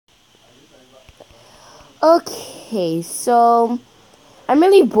Okay, so I'm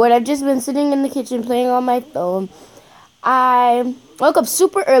really bored. I've just been sitting in the kitchen playing on my phone. I woke up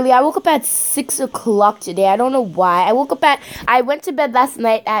super early. I woke up at 6 o'clock today. I don't know why. I went to bed last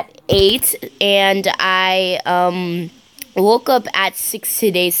night at 8, and I woke up at 6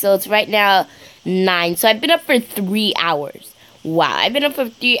 today. So it's right now 9. So I've been up for 3 hours. Wow, I've been up for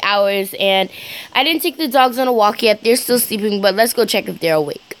 3 hours, and I didn't take the dogs on a walk yet. They're still sleeping, but let's go check if they're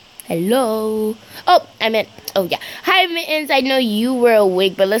awake. Hello. Oh yeah. Hi, Mittens. I know you were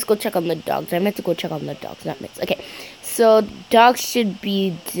awake, but let's go check on the dogs. I meant to go check on the dogs, not Mittens. Okay. So, dogs should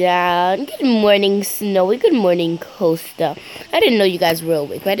be down. Good morning, Snowy. Good morning, Costa. I didn't know you guys were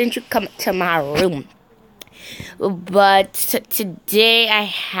awake. Why didn't you come to my room? But today I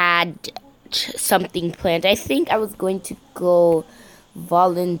had something planned. I think I was going to go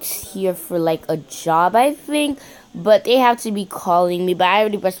volunteer for like a job, I think. But they have to be calling me. But I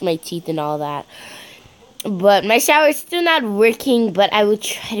already brushed my teeth and all that. But my shower is still not working, but I will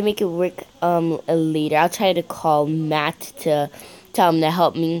try to make it work later. I'll try to call Matt to tell him to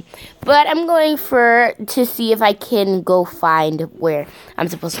help me. But I'm going to see if I can go find where I'm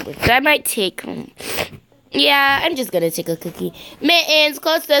supposed to work. So I might take I'm just gonna take a cookie. Mittens,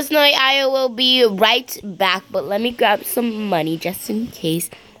 Costa, Snowy, I will be right back, but let me grab some money just in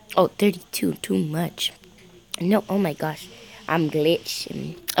case. Oh, 32, too much. No, oh my gosh. I'm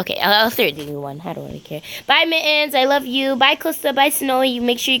glitching. Okay, I'll 31. I don't really care. Bye, Mittens. I love you. Bye, Costa. Bye, Snowy. You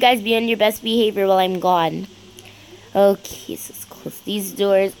make sure you guys be on your best behavior while I'm gone. Okay, so let's close these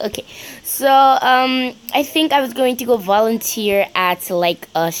doors. Okay, so, I think I was going to go volunteer at, like,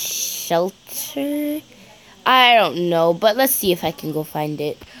 a shelter. I don't know, but let's see if I can go find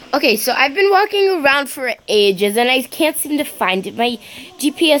it. Okay, so I've been walking around for ages, and I can't seem to find it. My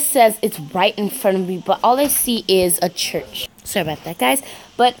GPS says it's right in front of me, but all I see is a church. Sorry about that, guys.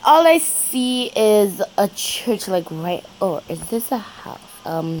 But all I see is a church, like, right... Oh, is this a house?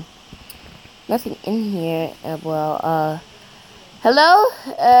 Nothing in here. Hello?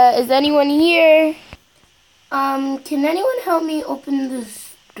 Is anyone here? Can anyone help me open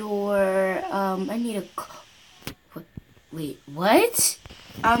this door? I need a... Wait, what?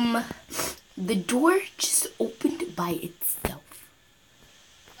 The door just opened by itself.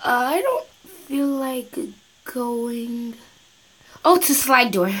 I don't feel like going... Oh, it's a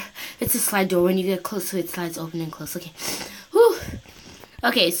slide door. It's a slide door. When you get close to it, it slides open and close. Okay. Whew.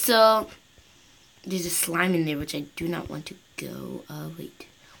 Okay, so there's a slime in there, which I do not want to go. Wait.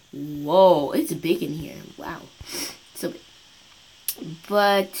 Whoa, it's big in here. Wow. So big.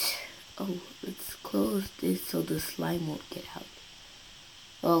 But, oh, let's close this so the slime won't get out.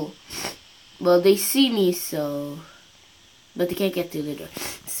 Oh, well, they see me, so, but they can't get through the door.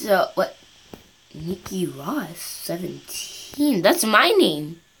 So, what? Nikki Ross, 17. That's my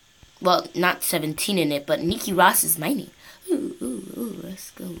name. Well, not 17 in it, but Nikki Ross is my name. Ooh,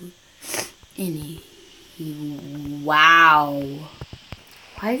 let's go. Wow.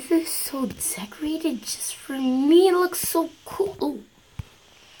 Why is this so decorated just for me? It looks so cool. Ooh.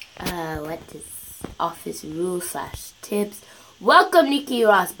 What is office rules / tips? Welcome, Nikki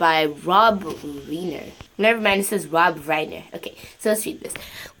Ross by Rob Reiner. Never mind, it says Rob Reiner. Okay, so let's read this.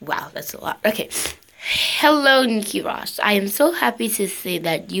 Wow, that's a lot. Okay. Hello, Nikki Ross. I am so happy to say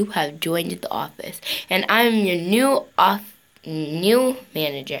that you have joined the office, and I am your new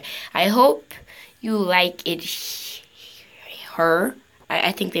manager. I hope you like it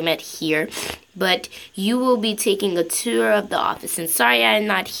I think they meant here. But you will be taking a tour of the office. And sorry I'm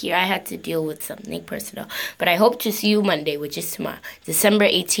not here. I had to deal with something personal. But I hope to see you Monday, which is tomorrow. December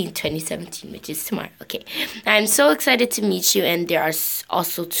 18th, 2017, which is tomorrow. Okay. I'm so excited to meet you. And there are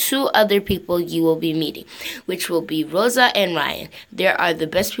also 2 other people you will be meeting, which will be Rosa and Ryan. They are the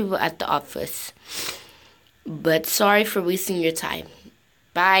best people at the office. But sorry for wasting your time.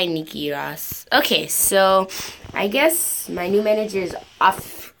 Bye, Nikki Ross. Okay, so I guess my new manager is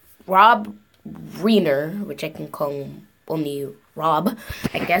Rob Reiner, which I can call him only Rob,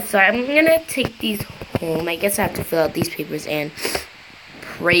 I guess. So I'm gonna take these home. I guess I have to fill out these papers and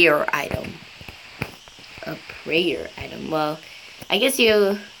prayer item. A prayer item. Well, I guess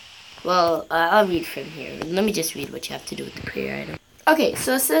I'll read from here. Let me just read what you have to do with the prayer item. Okay,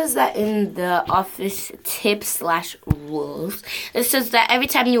 so it says that in the office tips / rules, it says that every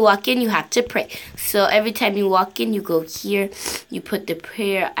time you walk in, you have to pray. So every time you walk in, you go here, you put the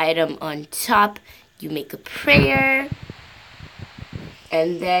prayer item on top, you make a prayer,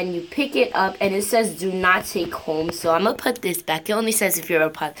 and then you pick it up, and it says do not take home. So I'm going to put this back. It only says if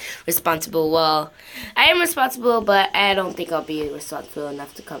you're responsible. Well, I am responsible, but I don't think I'll be responsible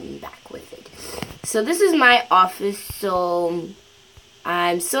enough to come back with it. So this is my office, so...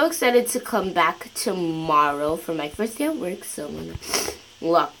 I'm so excited to come back tomorrow for my first day of work, so I'm gonna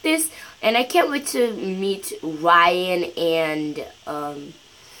lock this. And I can't wait to meet Ryan and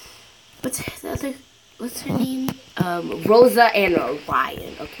what's her name? Rosa and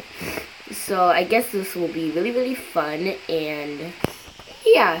Ryan. Okay. So I guess this will be really, really fun, and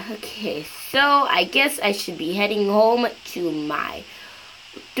yeah, okay. So I guess I should be heading home to my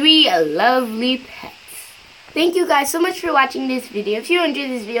 3 lovely pets. Thank you guys so much for watching this video. If you enjoyed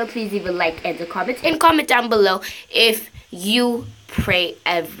this video, please leave a like and a comment. And comment down below if you pray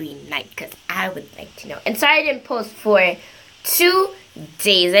every night, because I would like to know. And sorry I didn't post for 2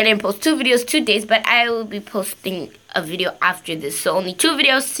 days. I didn't post 2 videos 2 days, but I will be posting a video after this. So only 2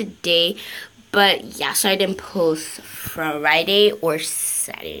 videos today. But yeah, so I didn't post Friday or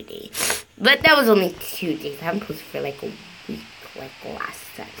Saturday. But that was only 2 days. I haven't posted for like a week, like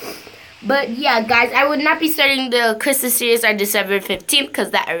last time. But yeah, guys, I would not be starting the Christmas series on December 15th because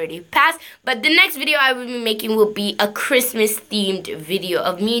that already passed. But the next video I will be making will be a Christmas-themed video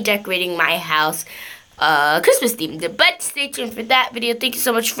of me decorating my house, Christmas-themed. But stay tuned for that video. Thank you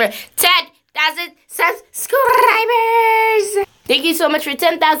so much for 10,000 subscribers. Thank you so much for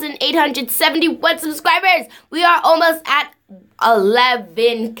 10,871 subscribers. We are almost at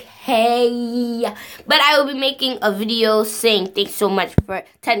 11K. But I will be making a video saying thanks so much for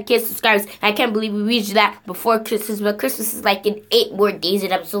 10K subscribers. I can't believe we reached that before Christmas, but Christmas is like in 8 more days,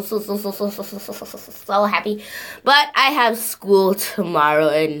 and I'm so happy. But I have school tomorrow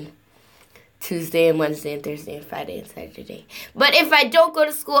and Tuesday and Wednesday and Thursday and Friday and Saturday. But if I don't go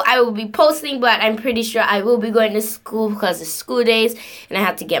to school, I will be posting, but I'm pretty sure I will be going to school because it's school days, and I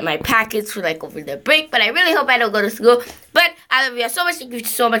have to get my packets for like over the break. But I really hope I don't go to school. But I love you guys so much. Thank you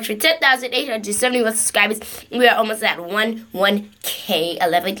so much for 10,871 subscribers. We are almost at 11K.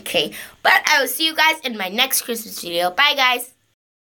 But I will see you guys in my next Christmas video. Bye, guys.